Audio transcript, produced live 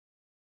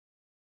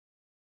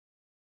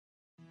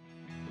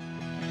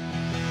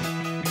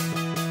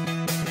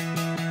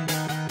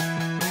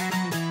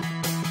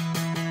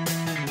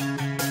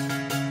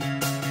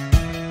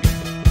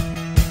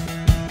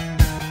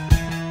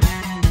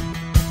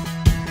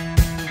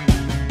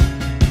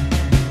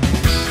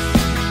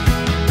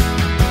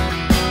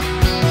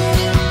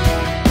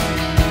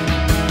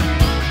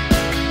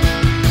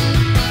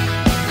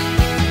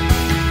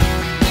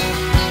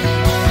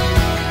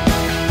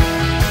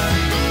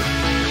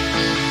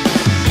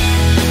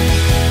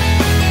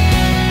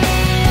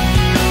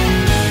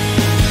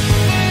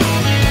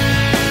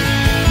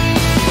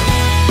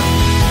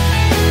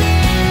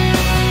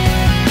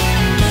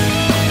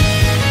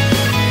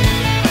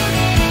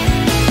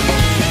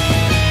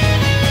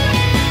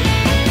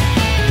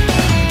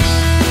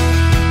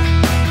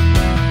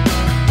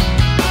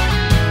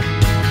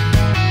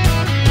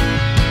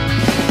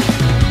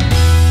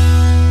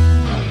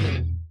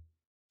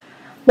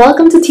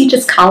Welcome to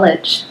Teachers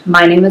College.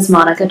 My name is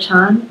Monica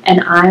Chan,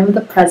 and I'm the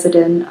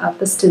president of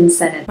the Student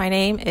Senate. My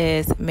name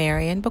is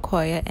Marian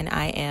Bakoya, and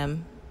I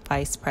am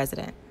vice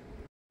president.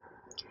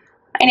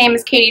 My name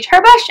is Katie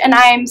Turbush, and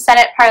I'm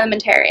Senate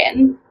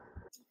parliamentarian.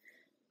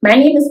 My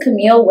name is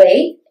Camille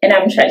Wade, and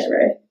I'm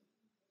treasurer.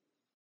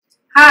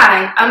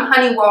 Hi, I'm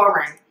Honey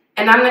Walren,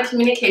 and I'm the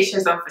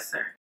communications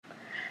officer.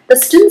 The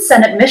Student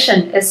Senate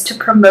mission is to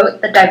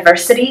promote the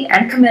diversity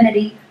and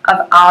community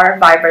of our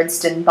vibrant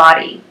student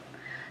body.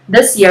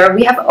 This year,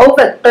 we have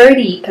over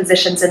 30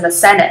 positions in the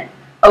Senate,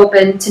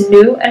 open to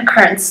new and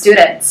current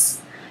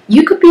students.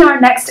 You could be our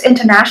next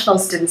international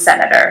student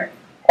senator,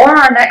 or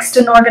our next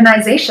student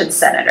organization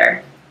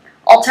senator.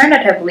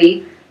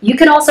 Alternatively, you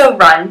can also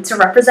run to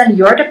represent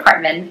your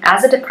department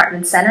as a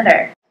department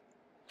senator.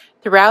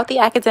 Throughout the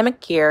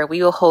academic year,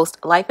 we will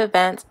host life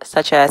events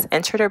such as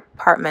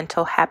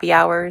interdepartmental happy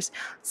hours,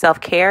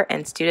 self-care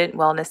and student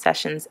wellness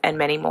sessions, and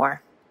many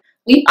more.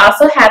 We've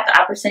also had the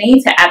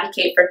opportunity to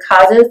advocate for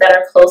causes that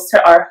are close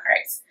to our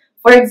hearts.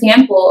 For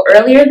example,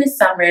 earlier this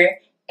summer,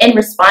 in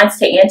response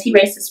to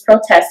anti-racist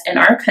protests in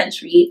our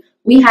country,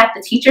 we had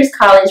the Teachers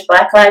College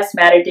Black Lives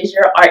Matter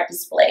digital art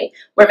display,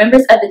 where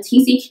members of the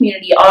TC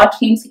community all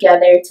came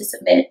together to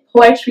submit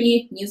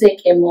poetry, music,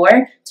 and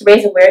more to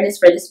raise awareness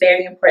for this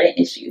very important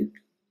issue.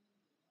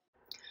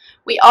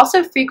 We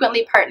also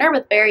frequently partner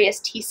with various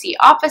TC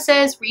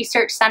offices,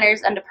 research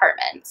centers, and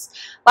departments.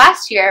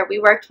 Last year, we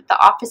worked with the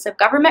Office of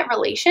Government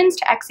Relations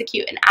to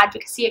execute an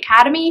advocacy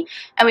academy,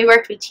 and we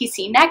worked with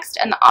TC Next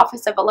and the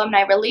Office of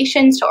Alumni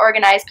Relations to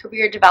organize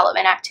career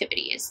development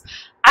activities.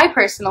 I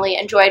personally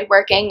enjoyed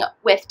working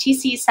with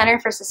TC's Center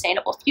for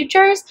Sustainable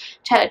Futures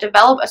to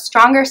develop a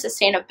stronger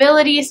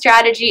sustainability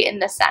strategy in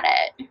the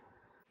Senate.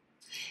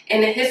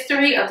 In the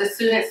history of the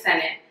Student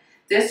Senate,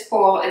 this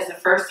fall is the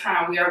first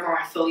time we are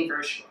going fully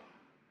virtual.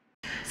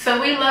 So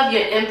we love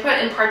your input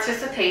and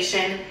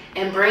participation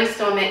in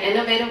brainstorming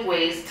innovative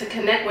ways to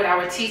connect with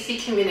our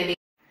TC community.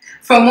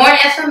 For more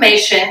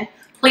information,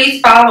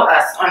 please follow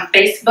us on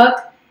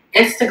Facebook,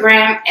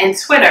 Instagram, and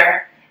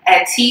Twitter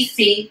at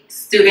TC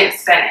Student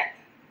Senate.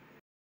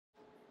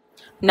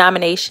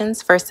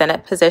 Nominations for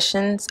Senate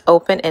positions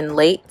open in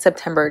late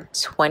September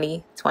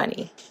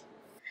 2020.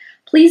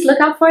 Please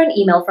look out for an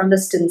email from the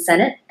Student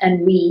Senate,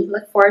 and we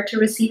look forward to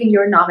receiving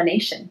your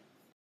nomination.